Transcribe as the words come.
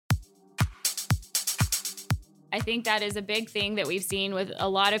I think that is a big thing that we've seen with a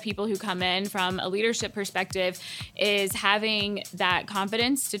lot of people who come in from a leadership perspective is having that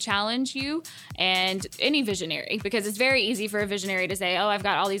confidence to challenge you and any visionary, because it's very easy for a visionary to say, oh, I've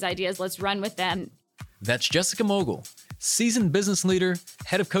got all these ideas, let's run with them. That's Jessica Mogill, seasoned business leader,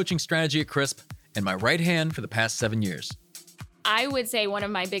 head of coaching strategy at Crisp, and my right hand for the past 7 years. I would say one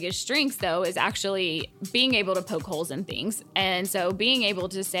of my biggest strengths, though, is actually being able to poke holes in things. And so being able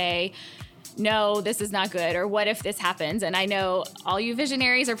to say, no, this is not good, or what if this happens? And I know all you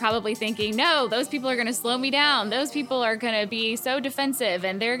visionaries are probably thinking, no, those people are going to slow me down. Those people are going to be so defensive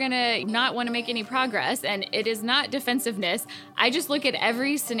and they're going to not want to make any progress. And it is not defensiveness. I just look at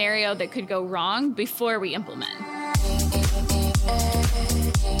every scenario that could go wrong before we implement.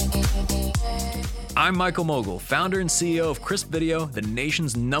 I'm Michael Mogill, founder and CEO of Crisp Video, the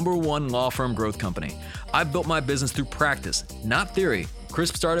nation's #1 law firm growth company. I've built my business through practice, not theory.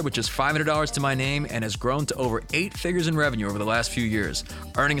 Crisp started with just $500 to my name and has grown to over 8 figures in revenue over the last few years,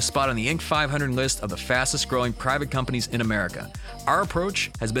 earning a spot on the Inc. 500 list of the fastest growing private companies in America. Our approach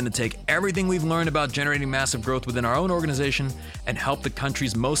has been to take everything we've learned about generating massive growth within our own organization and help the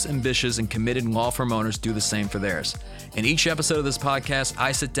country's most ambitious and committed law firm owners do the same for theirs. In each episode of this podcast,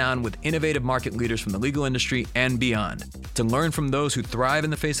 I sit down with innovative market leaders from the legal industry and beyond to learn from those who thrive in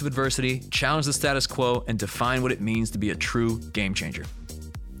the face of adversity, challenge the status quo, and define what it means to be a true game changer.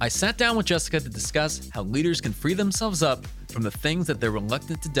 I sat down with Jessica to discuss how leaders can free themselves up from the things that they're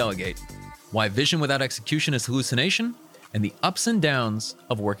reluctant to delegate, why vision without execution is hallucination, and the ups and downs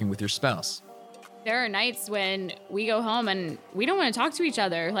of working with your spouse. There are nights when we go home and we don't want to talk to each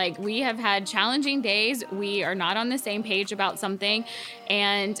other. Like, we have had challenging days. We are not on the same page about something,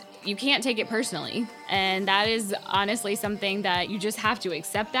 and you can't take it personally. And that is honestly something that you just have to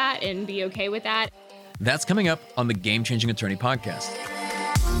accept that and be okay with that. That's coming up on the Game Changing Attorney podcast.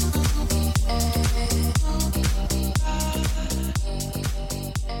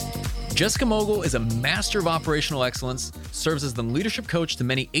 Jessica Mogill is a master of operational excellence, serves as the leadership coach to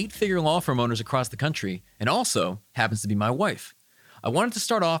many 8-figure law firm owners across the country, and also happens to be my wife. I wanted to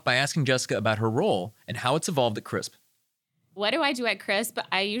start off by asking Jessica about her role and how it's evolved at Crisp. What do I do at Crisp?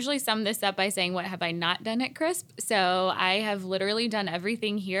 I usually sum this up by saying, what have I not done at Crisp? So I have literally done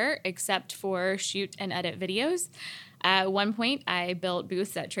everything here except for shoot and edit videos. At one point, I built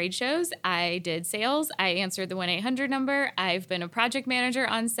booths at trade shows. I did sales. I answered the 1-800 number. I've been a project manager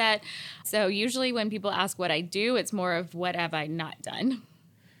on set. So usually when people ask what I do, it's more of what have I not done?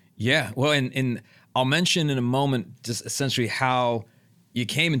 Yeah, well, and I'll mention in a moment just essentially how you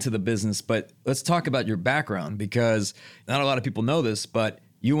came into the business, but let's talk about your background, because not a lot of people know this, but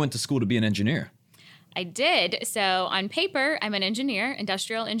you went to school to be an engineer. I did. So on paper, I'm an engineer,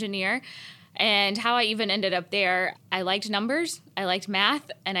 industrial engineer. And how I even ended up there, I liked numbers, I liked math,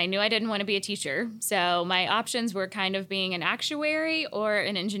 and I knew I didn't want to be a teacher. So my options were kind of being an actuary or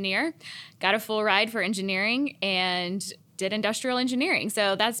an engineer. Got a full ride for engineering and did industrial engineering.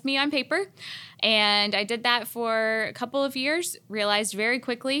 So that's me on paper. And I did that for a couple of years, realized very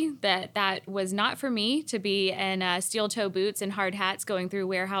quickly that that was not for me to be in steel toe boots and hard hats going through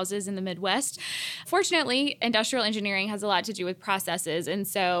warehouses in the Midwest. Fortunately, industrial engineering has a lot to do with processes. And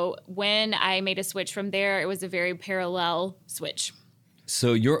so when I made a switch from there, it was a very parallel switch.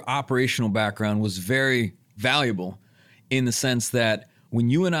 So your operational background was very valuable in the sense that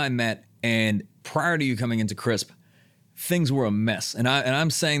when you and I met and prior to you coming into Crisp, things were a mess. And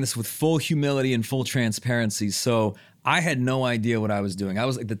I'm saying this with full humility and full transparency. So I had no idea what I was doing. I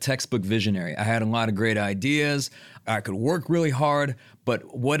was like the textbook visionary. I had a lot of great ideas. I could work really hard,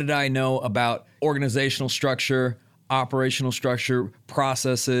 but what did I know about organizational structure, operational structure,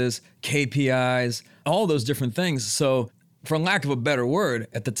 processes, KPIs, all those different things. So for lack of a better word,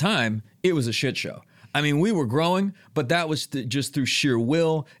 at the time, it was a shit show. I mean, we were growing, but that was just through sheer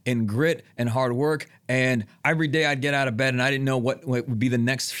will and grit and hard work. And every day I'd get out of bed and I didn't know what would be the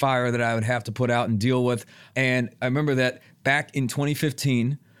next fire that I would have to put out and deal with. And I remember that back in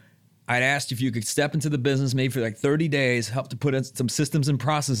 2015, I'd asked if you could step into the business maybe for like 30 days, help to put in some systems and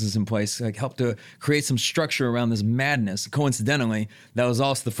processes in place, like help to create some structure around this madness. Coincidentally, that was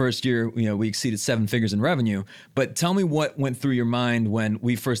also the first year, we exceeded 7 figures in revenue. But tell me what went through your mind when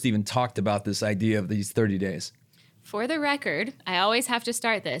we first even talked about this idea of these 30 days. For the record, I always have to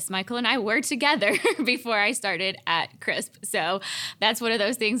start this. Michael and I were together before I started at Crisp. So that's one of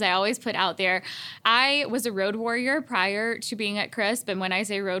those things I always put out there. I was a road warrior prior to being at Crisp. And when I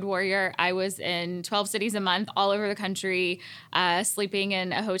say road warrior, I was in 12 cities a month, all over the country, sleeping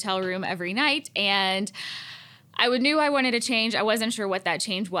in a hotel room every night. And I knew I wanted a change. I wasn't sure what that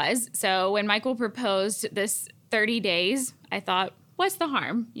change was. So when Michael proposed this 30 days, I thought, what's the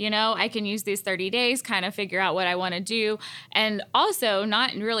harm? I can use these 30 days, kind of figure out what I want to do. And also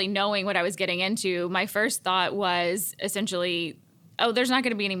not really knowing what I was getting into, my first thought was essentially, oh, there's not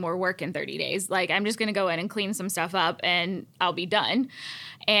going to be any more work in 30 days. Like, I'm just going to go in and clean some stuff up and I'll be done.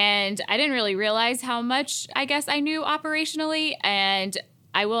 And I didn't really realize how much, I guess, I knew operationally. And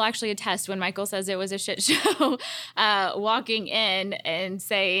I will actually attest when Michael says it was a shit show, walking in and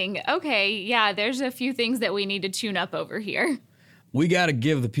saying, okay, yeah, there's a few things that we need to tune up over here. We got to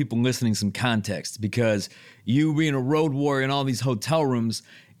give the people listening some context, because you being a road warrior in all these hotel rooms,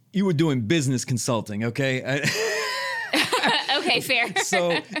 you were doing business consulting, okay? Okay, fair.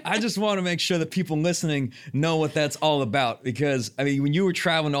 So I just want to make sure that people listening know what that's all about, because I mean, when you were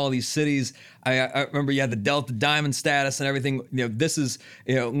traveling to all these cities, I remember you had the Delta Diamond status and everything. This is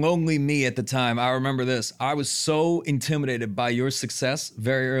lonely me at the time. I remember this. I was so intimidated by your success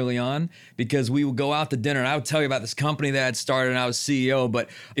very early on, because we would go out to dinner and I would tell you about this company that I'd started and I was CEO. But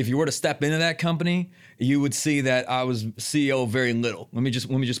if you were to step into that company, you would see that I was CEO very little. Let me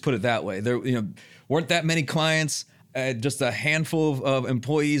just put it that way. There weren't that many clients. Just a handful of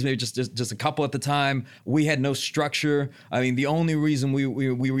employees, maybe just a couple at the time. We had no structure. I mean, the only reason we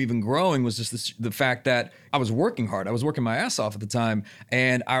were even growing was just the fact that I was working hard. I was working my ass off at the time,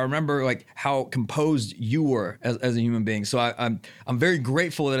 and I remember like how composed you were as a human being. So I'm very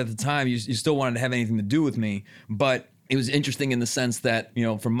grateful that at the time you still wanted to have anything to do with me, but it was interesting in the sense that,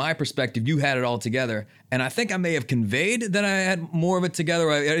 from my perspective, you had it all together. And I think I may have conveyed that I had more of it together.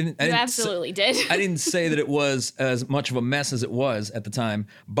 I didn't absolutely did. I didn't say that it was as much of a mess as it was at the time.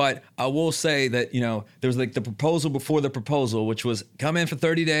 But I will say that, there was like the proposal before the proposal, which was come in for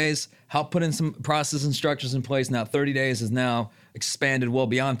 30 days, help put in some process and structures in place. Now 30 days is now expanded well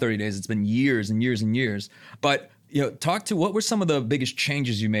beyond 30 days. It's been years and years and years. But, talk to what were some of the biggest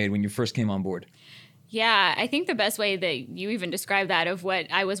changes you made when you first came on board? Yeah, I think the best way that you even describe that of what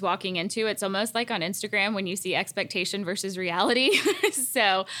I was walking into, it's almost like on Instagram when you see expectation versus reality.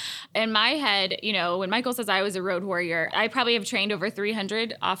 So in my head, when Michael says I was a road warrior, I probably have trained over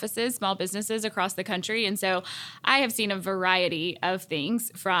 300 offices, small businesses across the country. And so I have seen a variety of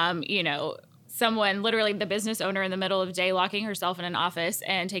things from, someone, literally the business owner in the middle of the day, locking herself in an office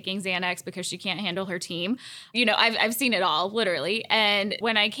and taking Xanax because she can't handle her team. I've seen it all, literally. And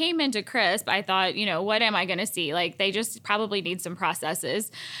when I came into Crisp, I thought, what am I going to see? Like, they just probably need some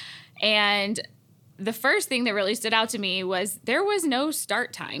processes. And the first thing that really stood out to me was there was no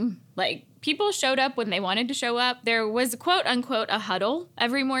start time. Like, people showed up when they wanted to show up. There was, quote unquote, a huddle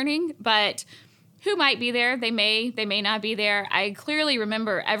every morning, but who might be there? They may not be there. I clearly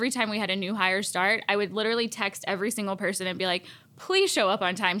remember every time we had a new hire start, I would literally text every single person and be like, please show up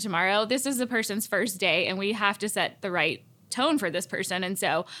on time tomorrow. This is the person's first day and we have to set the right tone for this person. And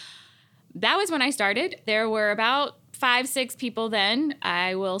so that was when I started. There were about 5-6 people then.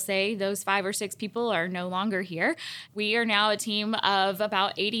 I will say those 5 or 6 people are no longer here. We are now a team of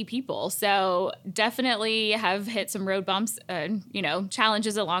about 80 people. So definitely have hit some road bumps,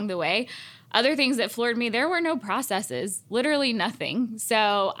 challenges along the way. Other things that floored me, there were no processes, literally nothing.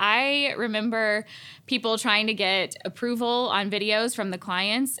 So I remember people trying to get approval on videos from the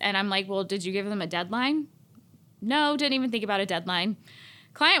clients. And I'm like, well, did you give them a deadline? No, didn't even think about a deadline.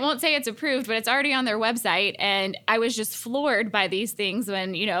 Client won't say it's approved, but it's already on their website. And I was just floored by these things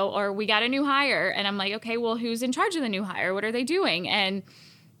when, or we got a new hire. And I'm like, okay, well, who's in charge of the new hire? What are they doing? And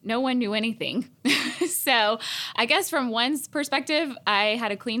no one knew anything. So I guess from one's perspective, I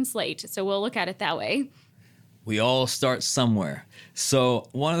had a clean slate. So we'll look at it that way. We all start somewhere. So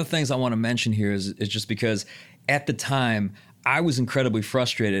one of the things I want to mention here is just because at the time I was incredibly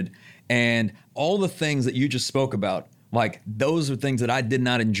frustrated, and all the things that you just spoke about, like those are things that I did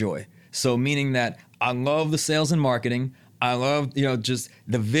not enjoy. So meaning that I love the sales and marketing. I love, just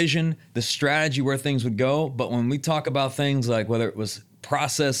the vision, the strategy where things would go. But when we talk about things like whether it was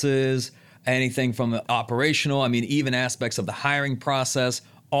processes, anything from the operational, even aspects of the hiring process,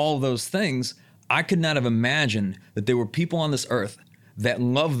 all those things, I could not have imagined that there were people on this earth that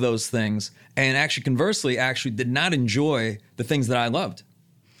loved those things and actually conversely did not enjoy the things that I loved.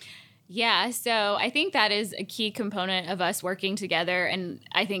 Yeah, so I think that is a key component of us working together. And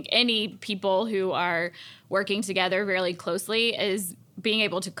I think any people who are working together really closely is being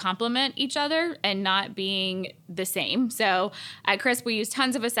able to complement each other and not being the same. So at Crisp, we use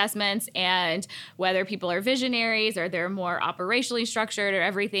tons of assessments, and whether people are visionaries or they're more operationally structured or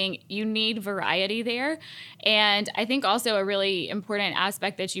everything, you need variety there. And I think also a really important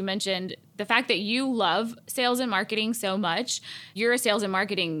aspect that you mentioned, the fact that you love sales and marketing so much, you're a sales and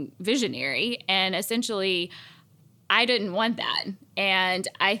marketing visionary, and essentially I didn't want that. And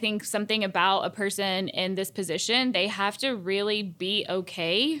I think something about a person in this position, they have to really be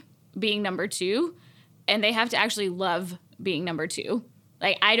okay being number two, and they have to actually love being number two.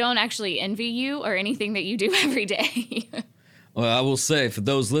 Like, I don't actually envy you or anything that you do every day. Well, I will say, for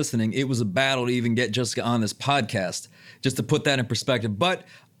those listening, it was a battle to even get Jessica on this podcast, just to put that in perspective. But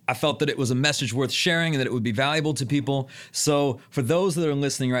I felt that it was a message worth sharing and that it would be valuable to people. So for those that are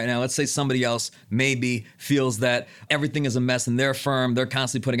listening right now, let's say somebody else maybe feels that everything is a mess in their firm, they're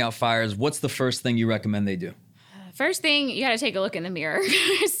constantly putting out fires. What's the first thing you recommend they do? First thing, you got to take a look in the mirror.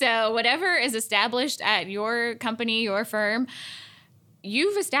 So whatever is established at your company, your firm,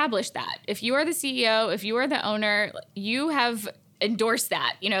 you've established that. If you are the CEO, if you are the owner, you have endorsed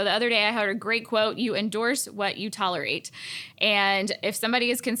that. You know, the other day I heard a great quote, you endorse what you tolerate. And if somebody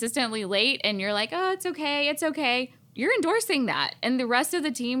is consistently late and you're like, oh, it's okay, you're endorsing that. And the rest of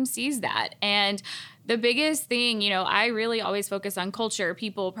the team sees that. And the biggest thing, I really always focus on culture,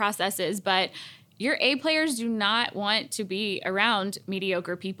 people, processes, but your A players do not want to be around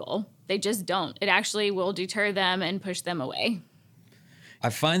mediocre people. They just don't. It actually will deter them and push them away. I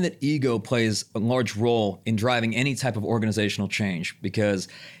find that ego plays a large role in driving any type of organizational change, because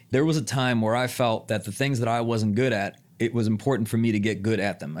there was a time where I felt that the things that I wasn't good at, it was important for me to get good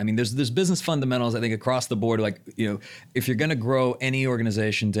at them. I mean, there's business fundamentals, I think, across the board. Like, if you're going to grow any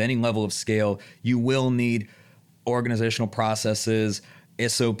organization to any level of scale, you will need organizational processes,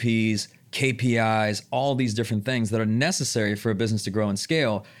 SOPs, KPIs, all these different things that are necessary for a business to grow and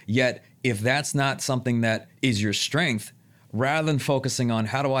scale. Yet, if that's not something that is your strength, rather than focusing on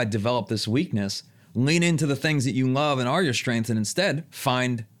how do I develop this weakness, lean into the things that you love and are your strengths, and instead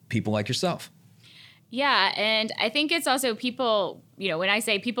find people like yourself. Yeah, and I think it's also people, when I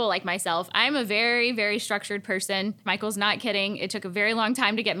say people like myself, I'm a very, very structured person. Michael's not kidding. It took a very long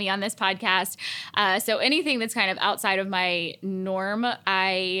time to get me on this podcast. So anything that's kind of outside of my norm,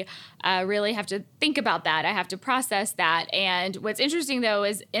 I really have to think about that. I have to process that. And what's interesting, though,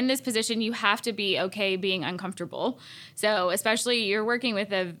 is in this position, you have to be okay being uncomfortable. So especially you're working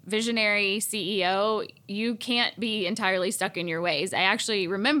with a visionary CEO, you can't be entirely stuck in your ways. I actually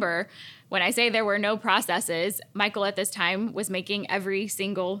remember when I say there were no processes, Michael at this time was making every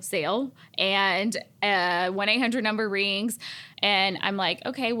single sale, and 1-800 number rings. And I'm like,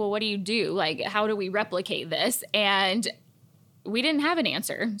 okay, well, what do you do? Like, how do we replicate this? And we didn't have an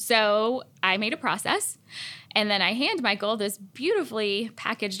answer. So I made a process, and then I hand Michael this beautifully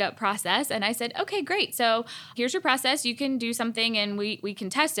packaged up process. And I said, okay, great. So here's your process. You can do something and we can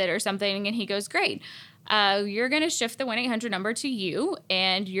test it or something. And he goes, great. You're going to shift the 1-800 number to you,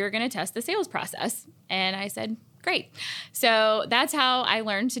 and you're going to test the sales process. And I said, great. So that's how I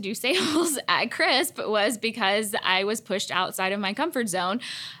learned to do sales at Crisp, was because I was pushed outside of my comfort zone.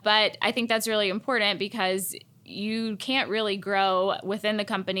 But I think that's really important, because you can't really grow within the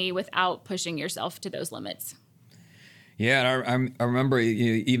company without pushing yourself to those limits. Yeah, I remember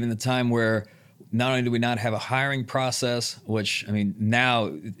even the time where not only do we not have a hiring process, which, I mean, now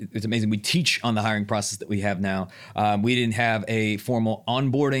it's amazing. We teach on the hiring process that we have now. We didn't have a formal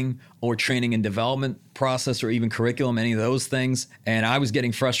onboarding or training and development process or even curriculum, any of those things. And I was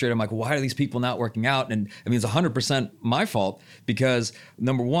getting frustrated. I'm like, why are these people not working out? And I mean, it's 100% my fault, because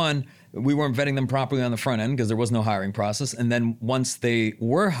number one, we weren't vetting them properly on the front end because there was no hiring process. And then once they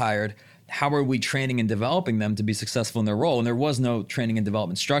were hired, how are we training and developing them to be successful in their role? And there was no training and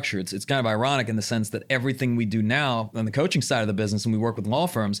development structure. It's kind of ironic in the sense that everything we do now on the coaching side of the business, and we work with law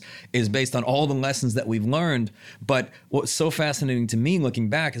firms, is based on all the lessons that we've learned. But what's so fascinating to me looking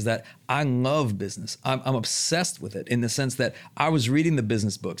back is that I love business. I'm obsessed with it, in the sense that I was reading the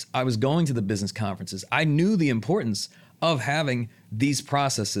business books. I was going to the business conferences. I knew the importance of having these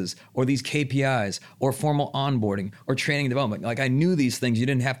processes or these KPIs or formal onboarding or training and development. Like, I knew these things. You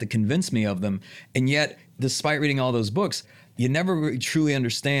didn't have to convince me of them. And yet, despite reading all those books, you never really truly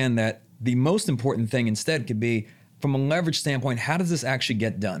understand that the most important thing instead could be, from a leverage standpoint, how does this actually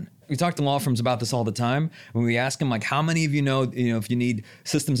get done? We talk to law firms about this all the time. When we ask them, like, how many of you know, if you need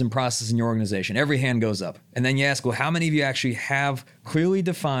systems and processes in your organization, every hand goes up. And then you ask, well, how many of you actually have clearly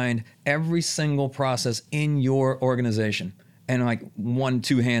defined every single process in your organization? And like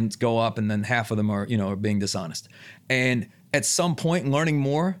 1-2 hands go up, and then half of them are being dishonest. And at some point, learning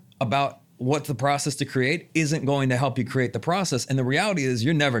more about what the process to create isn't going to help you create the process. And the reality is,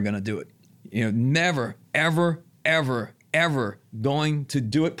 you're never going to do it. Never, ever, ever, ever going to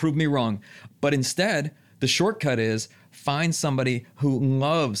do it. Prove me wrong. But instead, the shortcut is find somebody who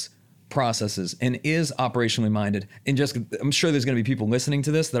loves processes and is operationally minded. And I'm sure there's going to be people listening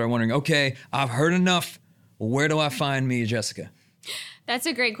to this that are wondering, okay, I've heard enough. Where do I find me, Jessica? That's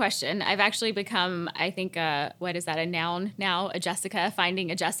a great question. I've actually become, I think, what is that, a noun now? A Jessica, finding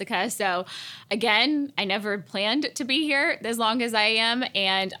a Jessica. So again, I never planned to be here as long as I am.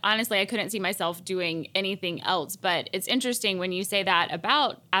 And honestly, I couldn't see myself doing anything else. But it's interesting when you say that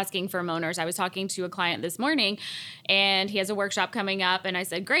about asking for moaners. I was talking to a client this morning and he has a workshop coming up. And I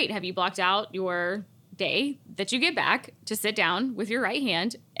said, great, have you blocked out your day that you get back to sit down with your right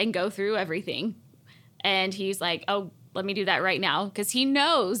hand and go through everything? And he's like, oh, let me do that right now, because he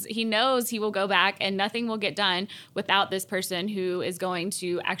knows he will go back and nothing will get done without this person who is going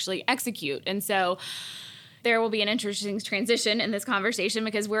to actually execute. And so there will be an interesting transition in this conversation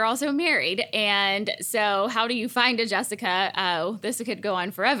because we're also married. And so how do you find a Jessica? Oh, this could go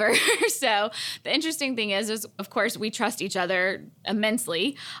on forever. So the interesting thing is, of course, we trust each other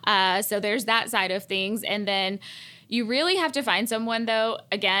immensely. So there's that side of things. And then you really have to find someone, though,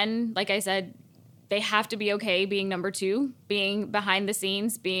 again, like I said, they have to be okay being number two, being behind the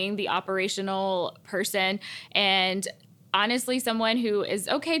scenes, being the operational person, and honestly, someone who is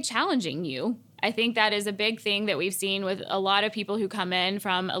okay challenging you. I think that is a big thing that we've seen with a lot of people who come in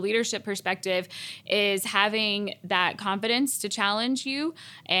from a leadership perspective, is having that confidence to challenge you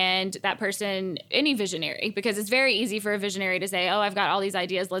and that person, any visionary, because it's very easy for a visionary to say, oh, I've got all these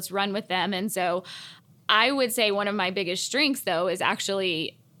ideas, let's run with them. And so I would say one of my biggest strengths, though, is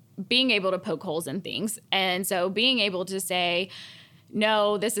actually being able to poke holes in things. And so being able to say,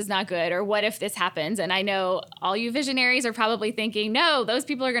 no, this is not good, or what if this happens? And I know all you visionaries are probably thinking, no, those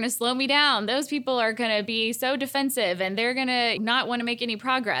people are going to slow me down. Those people are going to be so defensive and they're going to not want to make any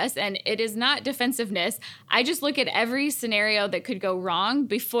progress. And it is not defensiveness. I just look at every scenario that could go wrong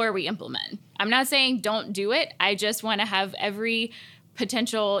before we implement. I'm not saying don't do it. I just want to have every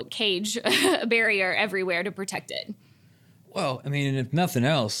potential cage barrier everywhere to protect it. Well, I mean, and if nothing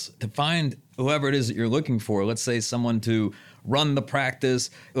else, to find whoever it is that you're looking for, let's say someone to run the practice,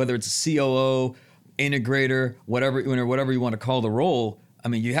 whether it's a COO, integrator, whatever you want to call the role, I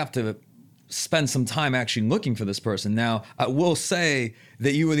mean, you have to spend some time actually looking for this person. Now, I will say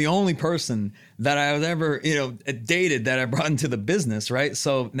that you were the only person that I was ever, dated that I brought into the business, right?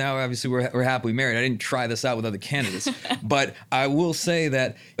 So now obviously we're happily married. I didn't try this out with other candidates, but I will say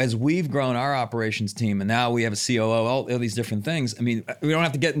that as we've grown our operations team and now we have a COO, all these different things. I mean, we don't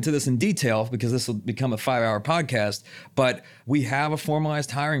have to get into this in detail because this will become a 5-hour podcast, but we have a formalized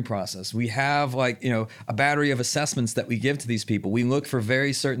hiring process. We have a battery of assessments that we give to these people. We look for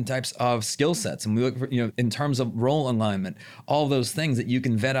very certain types of skill sets, and we look for, in terms of role alignment, all those things that you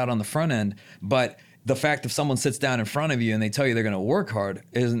can vet out on the front end. But the fact if someone sits down in front of you and they tell you they're going to work hard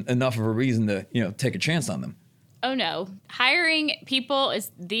isn't enough of a reason to, take a chance on them. Oh, no. Hiring people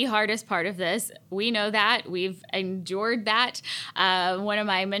is the hardest part of this. We know that. We've endured that. One of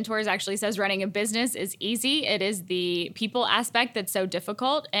my mentors actually says running a business is easy. It is the people aspect that's so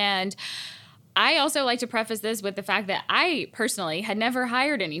difficult. And I also like to preface this with the fact that I personally had never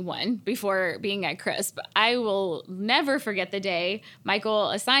hired anyone before being at CRISP. I will never forget the day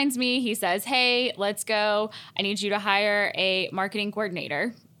Michael assigns me. He says, hey, let's go. I need you to hire a marketing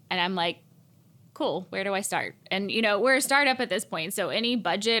coordinator. And I'm like, cool, where do I start? And, we're a startup at this point. So any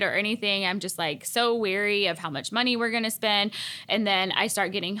budget or anything, I'm just like so wary of how much money we're going to spend. And then I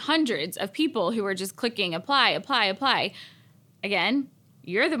start getting hundreds of people who are just clicking apply, apply, apply. Again,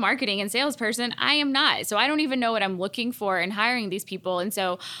 you're the marketing and salesperson. I am not. So I don't even know what I'm looking for in hiring these people. And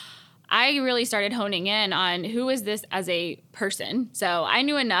so I really started honing in on who is this as a person. So I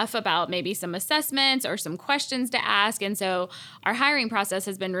knew enough about maybe some assessments or some questions to ask. And so our hiring process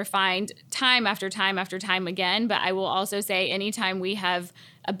has been refined time after time after time again. But I will also say anytime we have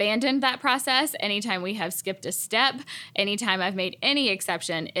abandoned that process, anytime we have skipped a step, anytime I've made any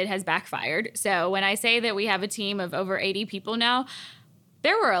exception, it has backfired. So when I say that we have a team of over 80 people now,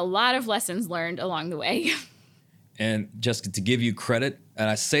 there were a lot of lessons learned along the way. And just to give you credit, and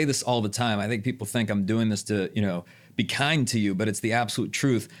I say this all the time, I think people think I'm doing this to, be kind to you, but it's the absolute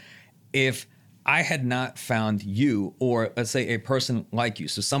truth. If I had not found you, or let's say a person like you,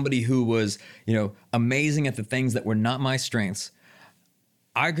 so somebody who was, amazing at the things that were not my strengths,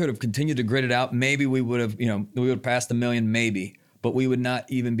 I could have continued to grit it out. Maybe we would have, we would have passed 1 million, maybe, but we would not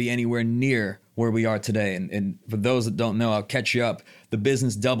even be anywhere near where we are today. And for those that don't know, I'll catch you up. The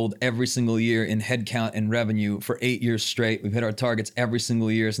business doubled every single year in headcount and revenue for 8 years straight. We've hit our targets every single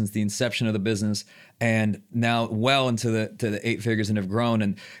year since the inception of the business, and now well into the 8 figures and have grown.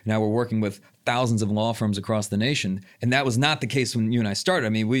 And now we're working with thousands of law firms across the nation. And that was not the case when you and I started. I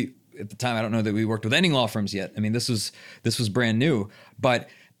mean, at the time, I don't know that we worked with any law firms yet. I mean, this was brand new. But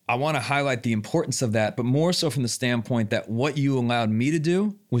I want to highlight the importance of that, but more so from the standpoint that what you allowed me to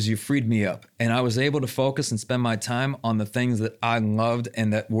do was you freed me up. And I was able to focus and spend my time on the things that I loved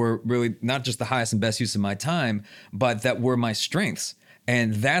and that were really not just the highest and best use of my time, but that were my strengths.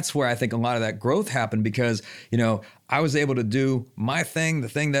 And that's where I think a lot of that growth happened because, I was able to do my thing, the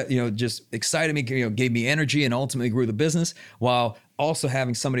thing that, just excited me, gave me energy and ultimately grew the business, while also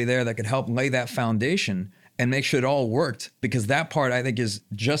having somebody there that could help lay that foundation and make sure it all worked, because that part I think is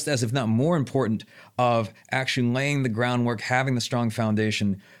just as, if not more important, of actually laying the groundwork, having the strong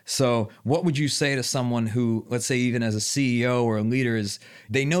foundation. So what would you say to someone who, let's say even as a CEO or a leader,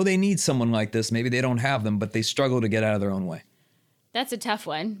 they know they need someone like this, maybe they don't have them, but they struggle to get out of their own way? That's a tough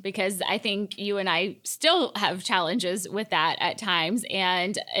one because I think you and I still have challenges with that at times.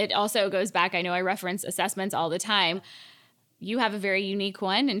 And it also goes back, I know I reference assessments all the time. You have a very unique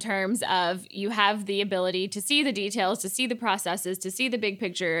one in terms of you have the ability to see the details, to see the processes, to see the big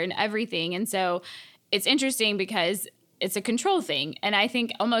picture and everything. And so it's interesting because it's a control thing. And I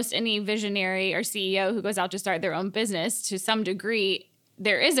think almost any visionary or CEO who goes out to start their own business, to some degree,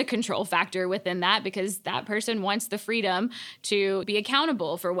 there is a control factor within that because that person wants the freedom to be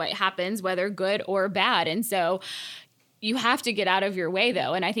accountable for what happens, whether good or bad. And so you have to get out of your way,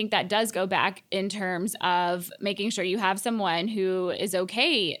 though. And I think that does go back in terms of making sure you have someone who is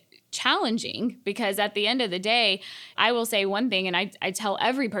okay challenging, because at the end of the day, I will say one thing, and I tell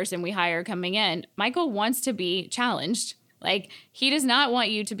every person we hire coming in, Michael wants to be challenged. Like, he does not want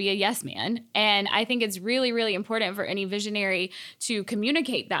you to be a yes man. And I think it's really, really important for any visionary to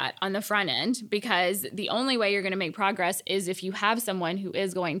communicate that on the front end, because the only way you're going to make progress is if you have someone who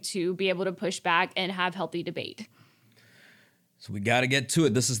is going to be able to push back and have healthy debate. So we got to get to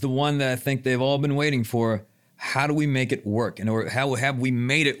it. This is the one that I think they've all been waiting for. How do we make it work? And how have we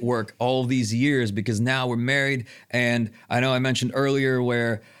made it work all these years? Because now we're married. And I know I mentioned earlier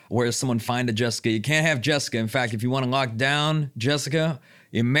where does someone find a Jessica? You can't have Jessica. In fact, if you want to lock down Jessica,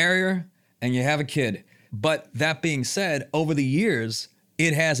 you marry her and you have a kid. But that being said, over the years,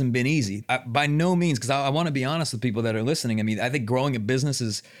 it hasn't been easy. By no means, because I want to be honest with people that are listening. I mean, I think growing a business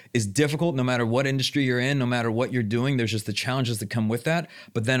is difficult no matter what industry you're in, no matter what you're doing. There's just the challenges that come with that.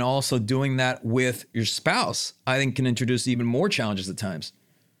 But then also doing that with your spouse, I think can introduce even more challenges at times.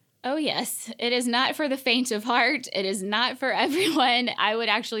 Oh, yes. It is not for the faint of heart. It is not for everyone. I would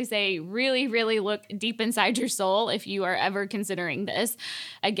actually say really, really look deep inside your soul if you are ever considering this.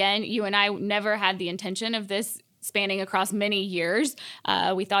 Again, you and I never had the intention of this spanning across many years.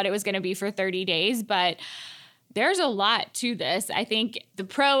 We thought it was going to be for 30 days, but there's a lot to this. I think the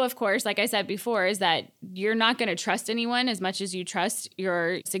pro, of course, like I said before, is that you're not going to trust anyone as much as you trust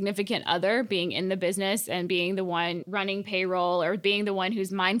your significant other being in the business and being the one running payroll or being the one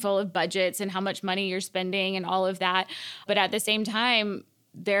who's mindful of budgets and how much money you're spending and all of that. But at the same time,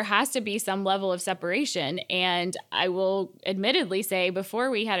 there has to be some level of separation. And I will admittedly say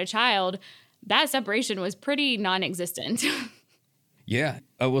before we had a child, that separation was pretty non-existent. Yeah,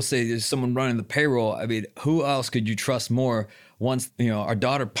 I will say there's someone running the payroll. I mean, who else could you trust more? Once, our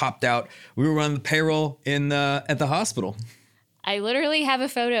daughter popped out, we were running the payroll at the hospital. I literally have a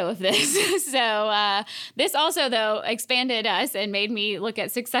photo of this. So this also, though, expanded us and made me look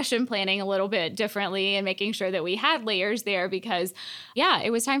at succession planning a little bit differently and making sure that we had layers there because,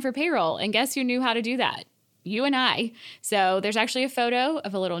 it was time for payroll. And guess who knew how to do that? You and I. So there's actually a photo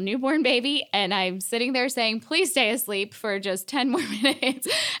of a little newborn baby, and I'm sitting there saying, please stay asleep for just 10 more minutes.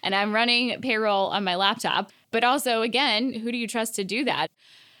 And I'm running payroll on my laptop. But also, again, who do you trust to do that?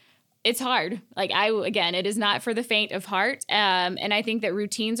 It's hard. It is not for the faint of heart. And I think that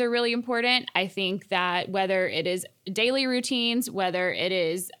routines are really important. I think that whether it is daily routines, whether it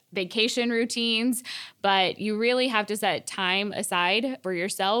is vacation routines, but you really have to set time aside for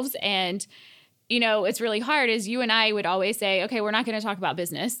yourselves. And it's really hard is you and I would always say, okay, we're not going to talk about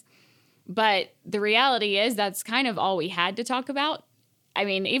business. But the reality is that's kind of all we had to talk about. I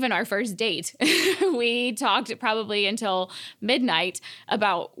mean, even our first date, we talked probably until midnight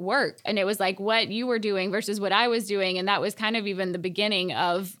about work. And it was like what you were doing versus what I was doing. And that was kind of even the beginning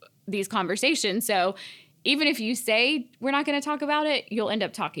of these conversations. So even if you say we're not going to talk about it, you'll end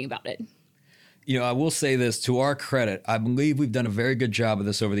up talking about it. I will say this to our credit. I believe we've done a very good job of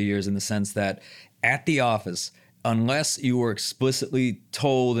this over the years in the sense that at the office, unless you were explicitly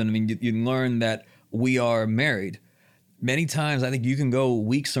told, and you learn that we are married, many times I think you can go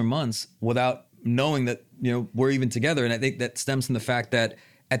weeks or months without knowing that, we're even together. And I think that stems from the fact that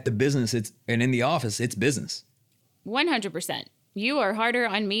at the business and in the office, it's business. 100%. you are harder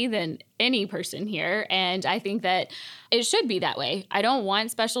on me than any person here. And I think that it should be that way. I don't want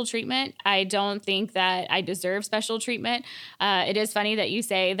special treatment. I don't think that I deserve special treatment. It is funny that you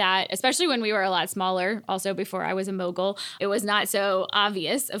say that, especially when we were a lot smaller, also before I was a Mogill. It was not so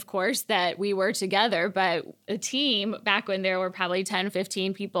obvious, of course, that we were together, but a team back when there were probably 10,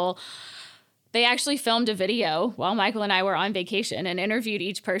 15 people, they actually filmed a video while Michael and I were on vacation and interviewed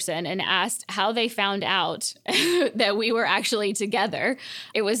each person and asked how they found out that we were actually together.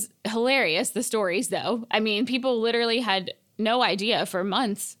 It was hilarious, the stories, though. I mean, people literally had no idea for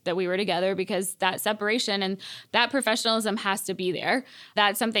months that we were together because that separation and that professionalism has to be there.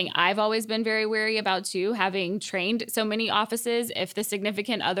 That's something I've always been very wary about, too, having trained so many offices. If the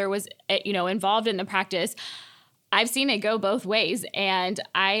significant other was, involved in the practice, I've seen it go both ways, and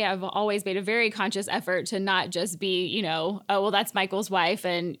I have always made a very conscious effort to not just be, oh, well, that's Michael's wife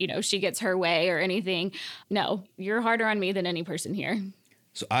and, she gets her way or anything. No, you're harder on me than any person here.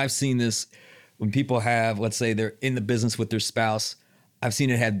 So I've seen this when people have, let's say they're in the business with their spouse, I've seen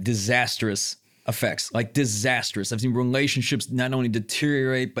it have disastrous effects, like disastrous. I've seen relationships not only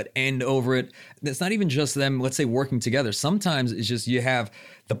deteriorate, but end over it. It's not even just them, let's say, working together. Sometimes it's just you have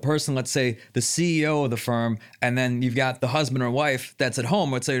the person, let's say the CEO of the firm, and then you've got the husband or wife that's at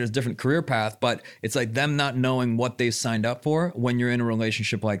home. Let's say there's a different career path, but it's like them not knowing what they signed up for when you're in a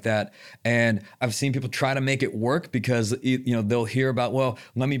relationship like that. And I've seen people try to make it work because, they'll hear about, well,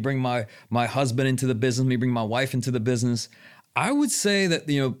 let me bring my husband into the business, let me bring my wife into the business. I would say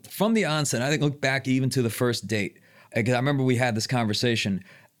that, from the onset, I think look back even to the first date, because I remember we had this conversation.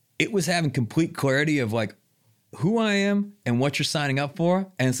 It was having complete clarity of like who I am and what you're signing up for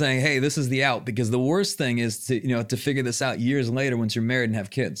and saying, hey, this is the out, because the worst thing is to figure this out years later once you're married and have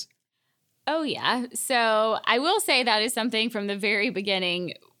kids. Oh, yeah. So I will say that is something from the very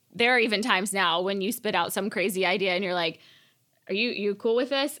beginning. There are even times now when you spit out some crazy idea and you're like, are you cool with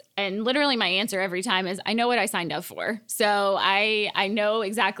this? And literally my answer every time is, I know what I signed up for. So I know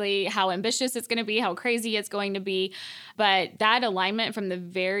exactly how ambitious it's going to be, how crazy it's going to be. But that alignment from the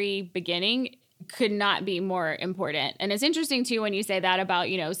very beginning could not be more important. And it's interesting, too, when you say that about,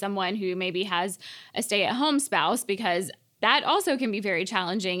 someone who maybe has a stay-at-home spouse, because that also can be very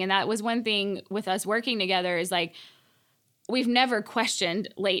challenging. And that was one thing with us working together is like, we've never questioned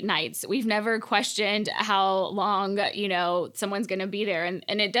late nights. We've never questioned how long, someone's going to be there. And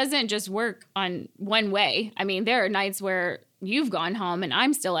it doesn't just work on one way. I mean, there are nights where you've gone home and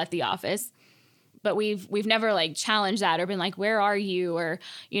I'm still at the office, but we've never like challenged that or been like, where are you? Or,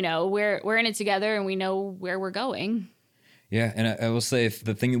 we're in it together and we know where we're going. Yeah, and I will say if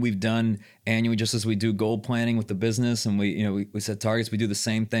the thing that we've done annually, just as we do goal planning with the business, and we set targets, we do the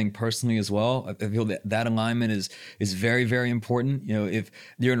same thing personally as well. I feel that alignment is very, very important. If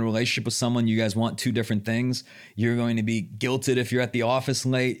you're in a relationship with someone, you guys want two different things. You're going to be guilted if you're at the office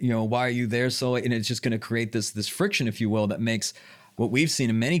late. Why are you there so late? And it's just going to create this friction, if you will, that makes what we've seen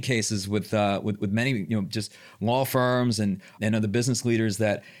in many cases with many just law firms and other business leaders,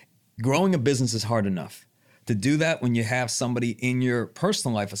 that growing a business is hard enough. To do that when you have somebody in your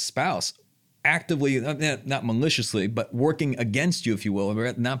personal life, a spouse, actively, not maliciously, but working against you, if you will,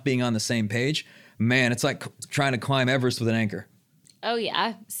 not being on the same page, man, it's like trying to climb Everest with an anchor. Oh,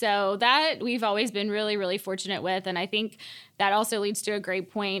 yeah. So that we've always been really, really fortunate with. And I think that also leads to a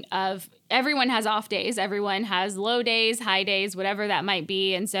great point of everyone has off days. Everyone has low days, high days, whatever that might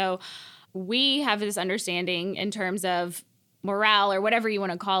be. And so we have this understanding in terms of morale or whatever you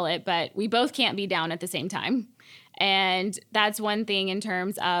want to call it, but we both can't be down at the same time. And that's one thing in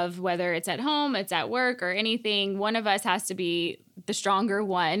terms of whether it's at home, it's at work or anything, one of us has to be the stronger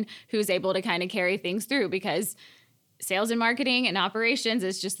one who's able to kind of carry things through, because sales and marketing and operations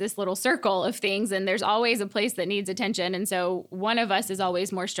is just this little circle of things. And there's always a place that needs attention. And so one of us is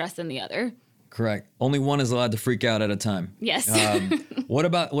always more stressed than the other. Correct. Only one is allowed to freak out at a time. Yes. What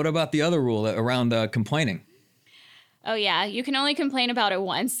about the other rule around complaining? Oh, yeah. You can only complain about it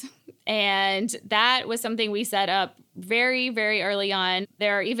once. And that was something we set up very, very early on.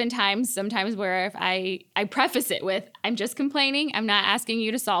 There are even sometimes where if I preface it with, I'm just complaining. I'm not asking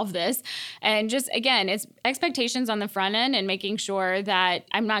you to solve this. And just, again, it's expectations on the front end and making sure that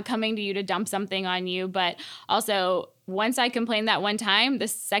I'm not coming to you to dump something on you. But also, once I complain that one time, the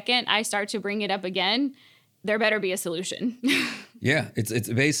second I start to bring it up again, there better be a solution. Yeah, it's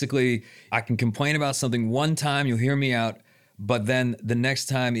basically, I can complain about something one time, you'll hear me out, but then the next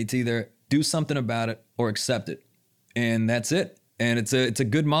time it's either do something about it or accept it. And that's it. And it's a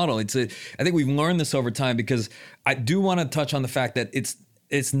good model. I think we've learned this over time, because I do want to touch on the fact that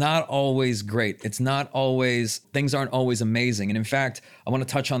it's not always great. It's not always, things aren't always amazing. And in fact, I want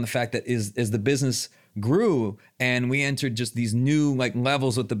to touch on the fact that as the business grew and we entered just these new like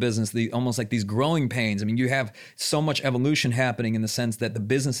levels with the business, almost like these growing pains. I mean, you have so much evolution happening in the sense that the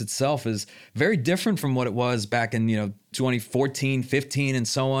business itself is very different from what it was back in, 2014, 15, and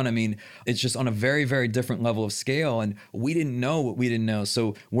so on. I mean, it's just on a very, very different level of scale. And we didn't know what we didn't know.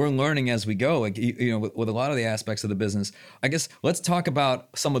 So we're learning as we go, like, with a lot of the aspects of the business. I guess let's talk about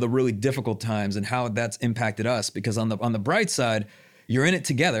some of the really difficult times and how that's impacted us, because on the bright side, you're in it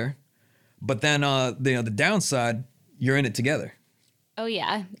together. But then the downside, you're in it together. Oh,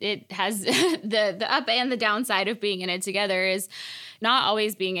 yeah. It has the up and the downside of being in it together is not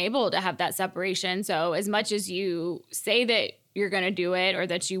always being able to have that separation. So as much as you say that you're going to do it or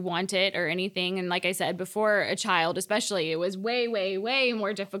that you want it or anything, and like I said, before a child especially, it was way, way, way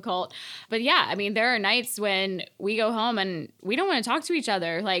more difficult. But yeah, I mean, there are nights when we go home and we don't want to talk to each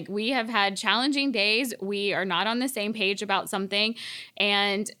other. Like, we have had challenging days. We are not on the same page about something,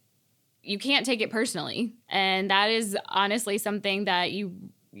 and you can't take it personally. And that is honestly something that you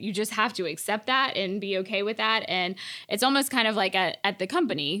just have to accept that and be okay with that. And it's almost kind of like at the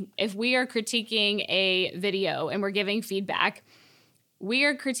company, if we are critiquing a video and we're giving feedback, we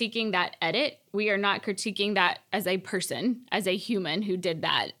are critiquing that edit. We are not critiquing that as a person, as a human who did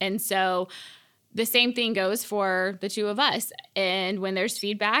that. And so the same thing goes for the two of us. And when there's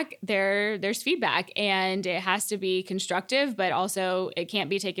feedback, there's feedback, and it has to be constructive, but also it can't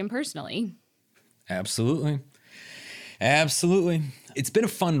be taken personally. Absolutely. It's been a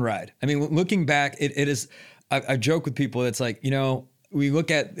fun ride. I mean, looking back, it is, I joke with people, it's like, we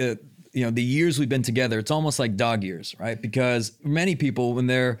look at the years we've been together, it's almost like dog years, right? Because many people, when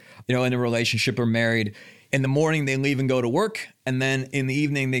they're, in a relationship or married, in the morning, they leave and go to work. And then in the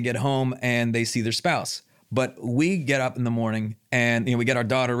evening, they get home and they see their spouse. But we get up in the morning and, we get our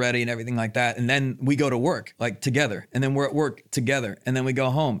daughter ready and everything like that. And then we go to work, like, together. And then we're at work together. And then we go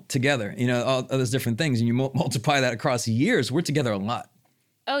home together, all those different things. And you multiply that across years, we're together a lot.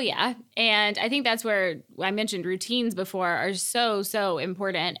 Oh, yeah. And I think that's where I mentioned routines before are so, so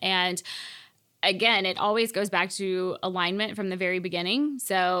important. And again, it always goes back to alignment from the very beginning.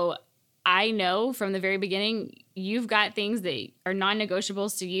 So I know from the very beginning, you've got things that are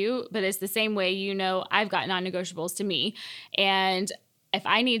non-negotiables to you, but it's the same way, I've got non-negotiables to me. And if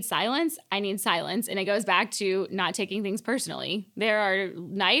I need silence, I need silence. And it goes back to not taking things personally. There are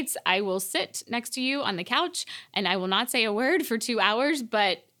nights I will sit next to you on the couch and I will not say a word for 2 hours,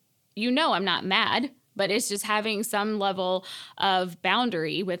 but I'm not mad, but it's just having some level of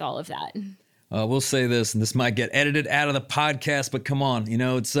boundary with all of that. We'll say this, and this might get edited out of the podcast, but come on,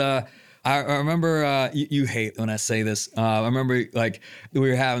 it's... I remember you hate when I say this. I remember, like, we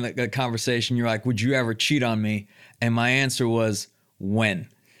were having a conversation. You're like, would you ever cheat on me? And my answer was, when?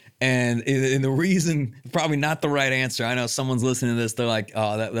 And the reason, probably not the right answer. I know someone's listening to this. They're like,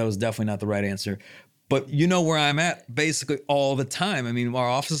 oh, that was definitely not the right answer. But you know where I'm at basically all the time. I mean, our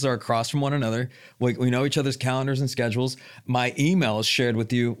offices are across from one another. We know each other's calendars and schedules. My email is shared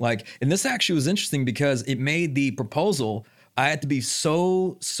with you. And this actually was interesting because it made the proposal, I had to be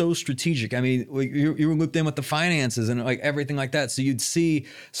so strategic. I mean, you were looped in with the finances and like everything like that. So you'd see.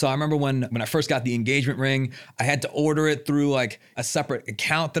 So I remember when I first got the engagement ring, I had to order it through like a separate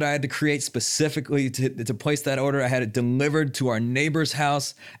account that I had to create specifically to place that order. I had it delivered to our neighbor's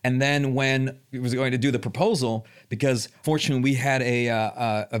house. And then when we was going to do the proposal, because fortunately we had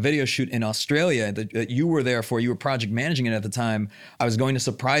a video shoot in Australia that you were there for, you were project managing it at the time. I was going to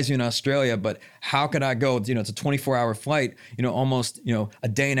surprise you in Australia, but how could I go, it's a 24-hour flight, almost, a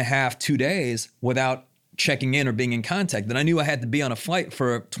day and a half, 2 days without checking in or being in contact. Then I knew I had to be on a flight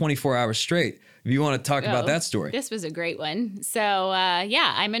for 24 hours straight. If you want to talk about that story. This was a great one. So,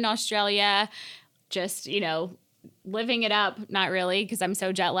 I'm in Australia, just, living it up, not really, because I'm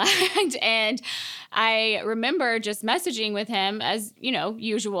so jet lagged. And I remember just messaging with him as,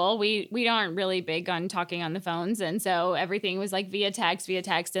 usual. We aren't really big on talking on the phones. And so everything was like via text.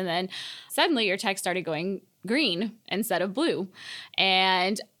 And then suddenly your text started going green instead of blue.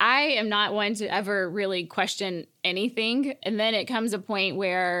 And I am not one to ever really question anything. And then it comes a point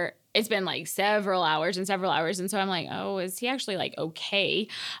where it's been like several hours. And so I'm like, oh, is he actually like okay?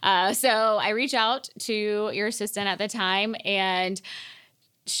 So I reach out to your assistant at the time, and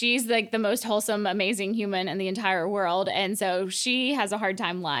she's like the most wholesome, amazing human in the entire world. And so she has a hard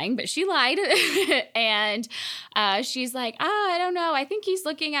time lying, but she lied. And she's like, I don't know. I think he's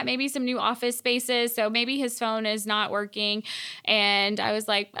looking at maybe some new office spaces. So maybe his phone is not working. And I was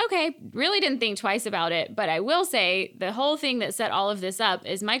like, okay, really didn't think twice about it. But I will say the whole thing that set all of this up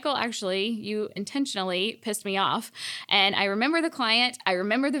is, Michael, actually, you intentionally pissed me off. And I remember the client, I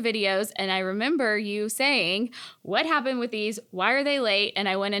remember the videos, and I remember you saying, what happened with these? Why are they late? And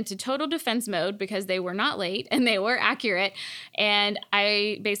I went into total defense mode because they were not late and they were accurate. And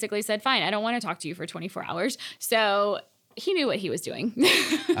I basically said, fine, I don't want to talk to you for 24 hours. So he knew what he was doing.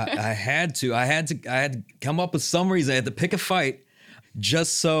 I had to come up with some reason. I had to pick a fight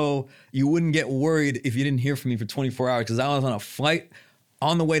just so you wouldn't get worried if you didn't hear from me for 24 hours, because I was on a flight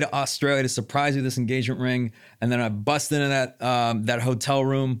on the way to Australia to surprise you with this engagement ring. And then I bust into that hotel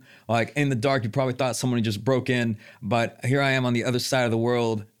room, like in the dark. You probably thought someone had just broke in, but here I am on the other side of the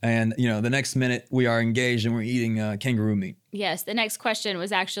world. And, the next minute we are engaged and we're eating kangaroo meat. Yes. The next question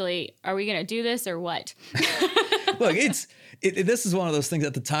was actually, are we going to do this or what? Look, this is one of those things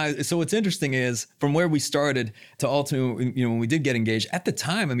at the time. So what's interesting is from where we started to ultimately, when we did get engaged at the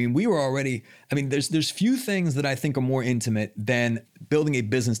time, we were already, there's few things that I think are more intimate than building a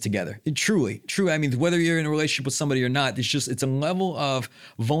business together. Truly. Whether you're in a relationship with somebody or not, it's a level of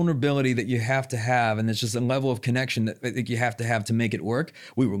vulnerability that you have to have. And it's just a level of connection that I think you have to make it work.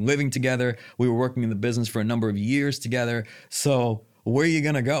 We were living together. We were working in the business for a number of years together. So where are you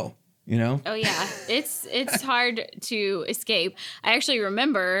going to go? Oh yeah, it's hard to escape. I actually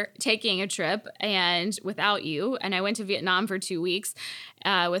remember taking a trip and without you, and I went to Vietnam for 2 weeks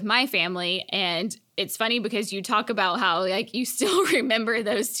with my family. And it's funny because you talk about how you still remember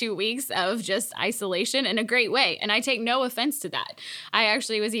those 2 weeks of just isolation in a great way. And I take no offense to that. I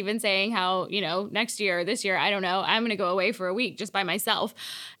actually was even saying how, next year or this year, I don't know, I'm going to go away for a week just by myself.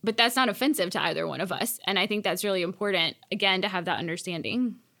 But that's not offensive to either one of us. And I think that's really important, again, to have that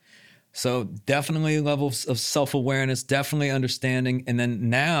understanding. So definitely a level of self-awareness, definitely understanding. And then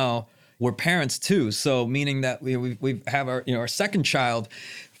now we're parents too. So meaning that we have our second child,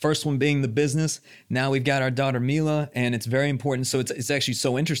 first one being the business. Now we've got our daughter Mila, and it's very important. So it's actually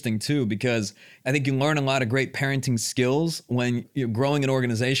so interesting too, because I think you learn a lot of great parenting skills when you're growing an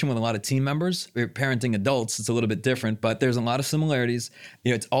organization with a lot of team members. You're parenting adults, it's a little bit different, but there's a lot of similarities.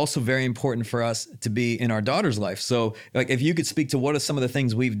 It's also very important for us to be in our daughter's life. So if you could speak to what are some of the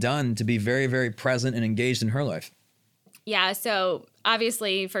things we've done to be very, very present and engaged in her life. Yeah, so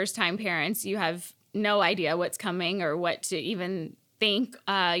obviously first-time parents, you have no idea what's coming or what to even think.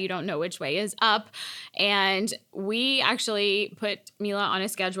 You don't know which way is up. And we actually put Mila on a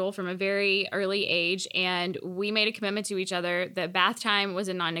schedule from a very early age, and we made a commitment to each other that bath time was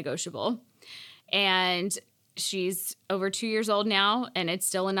a non-negotiable. And she's over 2 years old now, and it's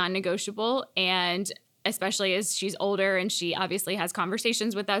still a non-negotiable. And especially as she's older and she obviously has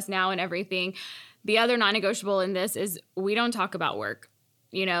conversations with us now and everything. The other non-negotiable in this is we don't talk about work.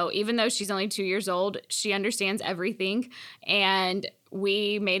 Even though she's only 2 years old, she understands everything. And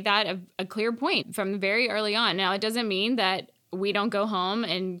we made that a clear point from very early on. Now, it doesn't mean that we don't go home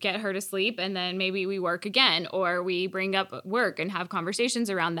and get her to sleep and then maybe we work again, or we bring up work and have conversations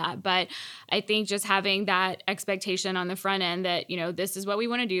around that. But I think just having that expectation on the front end that, this is what we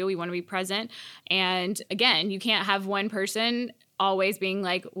want to do. We want to be present. And again, you can't have one person always being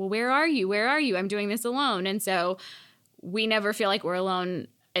like, well, where are you? Where are you? I'm doing this alone. And so we never feel like we're alone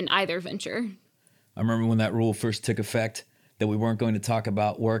in either venture. I remember when that rule first took effect, that we weren't going to talk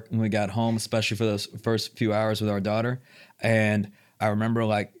about work when we got home, especially for those first few hours with our daughter. And I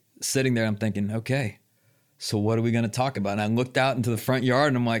remember sitting there, I'm thinking, okay, so what are we going to talk about? And I looked out into the front yard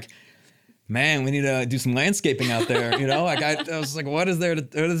and I'm like, man, we need to do some landscaping out there. I was like, what is there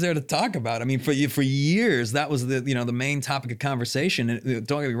to talk about? For years, that was the main topic of conversation. And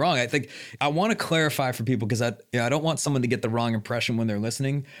don't get me wrong. I think I want to clarify for people, because I don't want someone to get the wrong impression when they're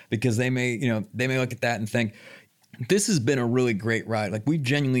listening, because they may look at that and think, this has been a really great ride. We've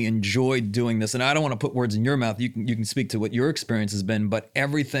genuinely enjoyed doing this. And I don't want to put words in your mouth. You can speak to what your experience has been, but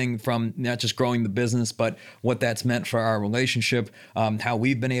everything from not just growing the business, but what that's meant for our relationship, how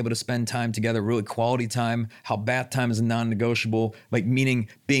we've been able to spend time together, really quality time, how bath time is a non-negotiable, meaning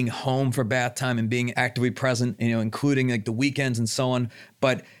being home for bath time and being actively present, including the weekends and so on.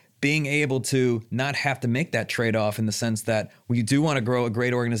 But being able to not have to make that trade-off, in the sense that we do want to grow a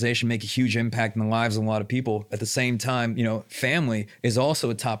great organization, make a huge impact in the lives of a lot of people. At the same time, family is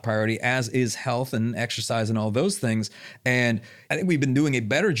also a top priority, as is health and exercise and all those things. And I think we've been doing a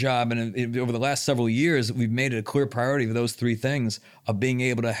better job, and over the last several years, we've made it a clear priority of those three things, of being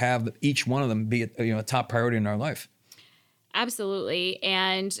able to have each one of them be a top priority in our life. Absolutely.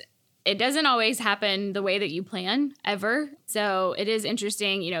 And it doesn't always happen the way that you plan, ever. So it is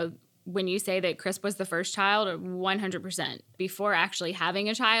interesting, when you say that Chris was the first child, 100%. Before actually having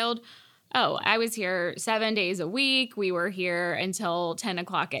a child, Oh, I was here 7 days a week. We were here until 10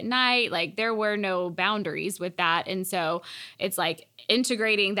 o'clock at night. Like there were no boundaries with that. And so it's like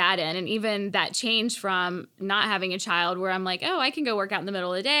integrating that in, and even that change from not having a child where I'm like, oh, I can go work out in the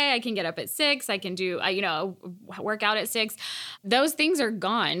middle of the day. I can get up at 6. I can do, work out at 6. Those things are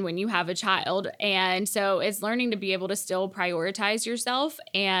gone when you have a child. And so it's learning to be able to still prioritize yourself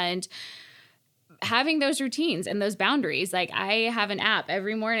and having those routines and those boundaries. Like I have an app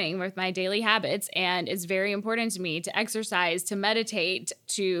every morning with my daily habits, and it's very important to me to exercise, to meditate,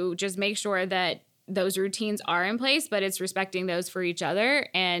 to just make sure that those routines are in place, but it's respecting those for each other.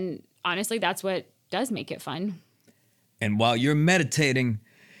 And honestly, that's what does make it fun. And while you're meditating,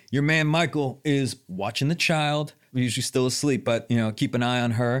 your man Michael is watching the child, usually still asleep, but keep an eye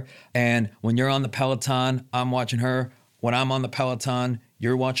on her. And when you're on the Peloton, I'm watching her. When I'm on the Peloton,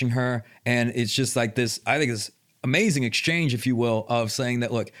 you're watching her. And it's just like this, I think this amazing exchange, if you will, of saying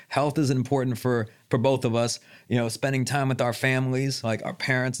that, look, health is important for both of us. Spending time with our families, like our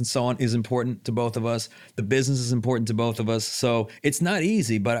parents and so on, is important to both of us. The business is important to both of us. So it's not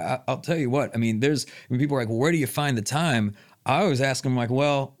easy, but I'll tell you what, I mean, when people are like, well, where do you find the time? I always ask them like,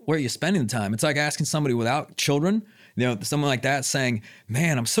 well, where are you spending the time? It's like asking somebody without children, someone like that saying,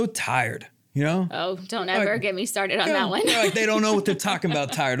 man, I'm so tired. Oh, don't ever get me started on that one. They're like, they don't know what they're talking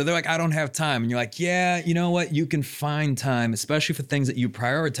about, tired. Or they're like, I don't have time. And you're like, yeah, you know what? You can find time, especially for things that you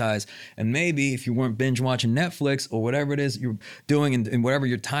prioritize. And maybe if you weren't binge watching Netflix or whatever it is you're doing and whatever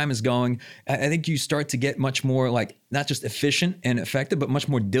your time is going, I think you start to get much more like not just efficient and effective, but much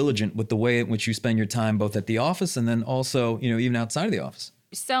more diligent with the way in which you spend your time, both at the office and then also, even outside of the office.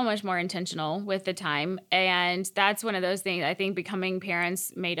 So much more intentional with the time. And that's one of those things. I think becoming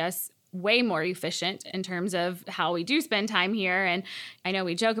parents made us way more efficient in terms of how we do spend time here. And I know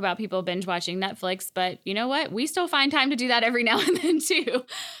we joke about people binge watching Netflix, but you know what? We still find time to do that every now and then too.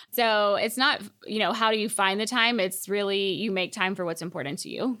 So it's not, how do you find the time? It's really, you make time for what's important to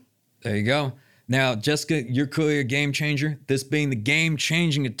you. There you go. Now, Jessica, you're clearly a game changer. This being the Game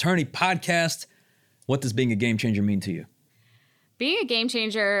Changing Attorney podcast, what does being a game changer mean to you? Being a game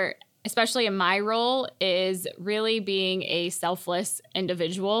changer, especially in my role, is really being a selfless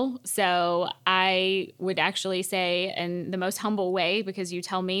individual. So I would actually say, in the most humble way, because you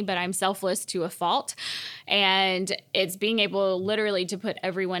tell me, but I'm selfless to a fault. And it's being able literally to put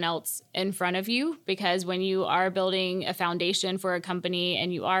everyone else in front of you, because when you are building a foundation for a company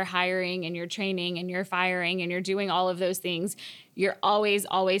and you are hiring and you're training and you're firing and you're doing all of those things, you're always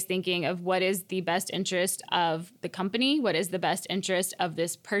thinking of what is the best interest of the company, what is the best interest of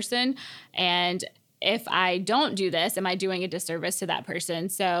this person, and if I don't do this, am I doing a disservice to that person?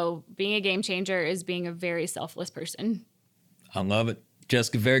 So being a game changer is being a very selfless person. I love it.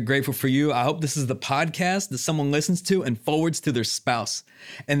 Jessica, very grateful for you. I hope this is the podcast that someone listens to and forwards to their spouse.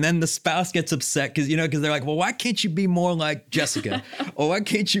 And then the spouse gets upset because they're like, well, why can't you be more like Jessica? Or why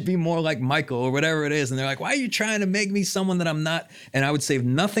can't you be more like Michael or whatever it is? And they're like, why are you trying to make me someone that I'm not? And I would say, if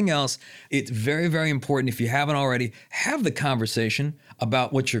nothing else, it's very, very important, if you haven't already, have the conversation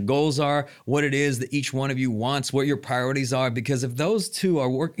about what your goals are, what it is that each one of you wants, what your priorities are. Because if those two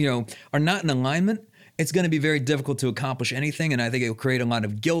are not in alignment, it's going to be very difficult to accomplish anything. And I think it will create a lot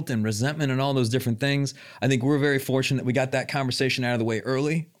of guilt and resentment and all those different things. I think we're very fortunate we got that conversation out of the way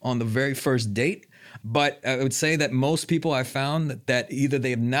early on the very first date. But I would say that most people I found that either they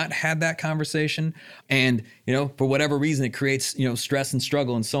have not had that conversation and, for whatever reason, it creates, stress and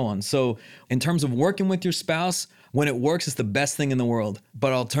struggle and so on. So in terms of working with your spouse, when it works, it's the best thing in the world.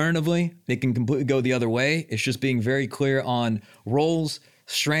 But alternatively, it can completely go the other way. It's just being very clear on roles,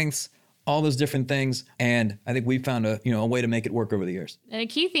 strengths, all those different things. And I think we found a way to make it work over the years. And a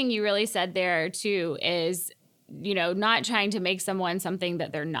key thing you really said there too is, not trying to make someone something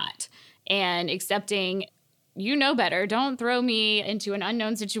that they're not, and accepting, better. Don't throw me into an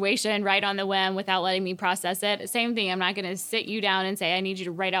unknown situation right on the whim without letting me process it. Same thing. I'm not going to sit you down and say, I need you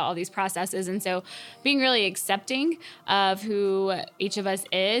to write out all these processes. And so being really accepting of who each of us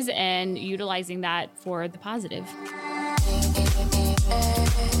is and utilizing that for the positive.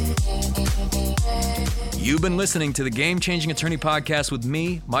 You've been listening to the Game Changing Attorney podcast with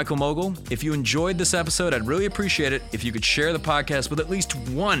me, Michael Mogill. If you enjoyed this episode, I'd really appreciate it if you could share the podcast with at least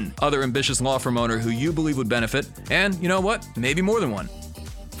one other ambitious law firm owner who you believe would benefit. And you know what? Maybe more than one.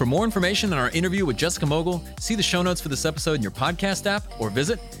 For more information on our interview with Jessica Mogill, see the show notes for this episode in your podcast app or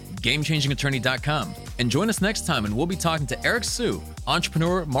visit GameChangingAttorney.com. And join us next time, and we'll be talking to Eric Sue,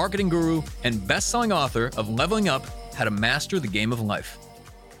 entrepreneur, marketing guru, and best-selling author of Leveling Up: How to Master the Game of Life.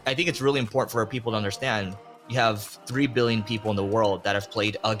 I think it's really important for people to understand you have 3 billion people in the world that have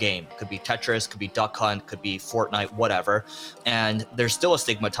played a game. Could be Tetris, could be Duck Hunt, could be Fortnite, whatever. And there's still a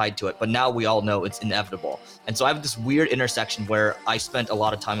stigma tied to it, but now we all know it's inevitable. And so I have this weird intersection where I spent a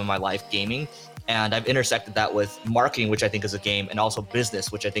lot of time in my life gaming, and I've intersected that with marketing, which I think is a game, and also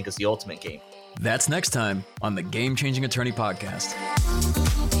business, which I think is the ultimate game. That's next time on the Game Changing Attorney Podcast.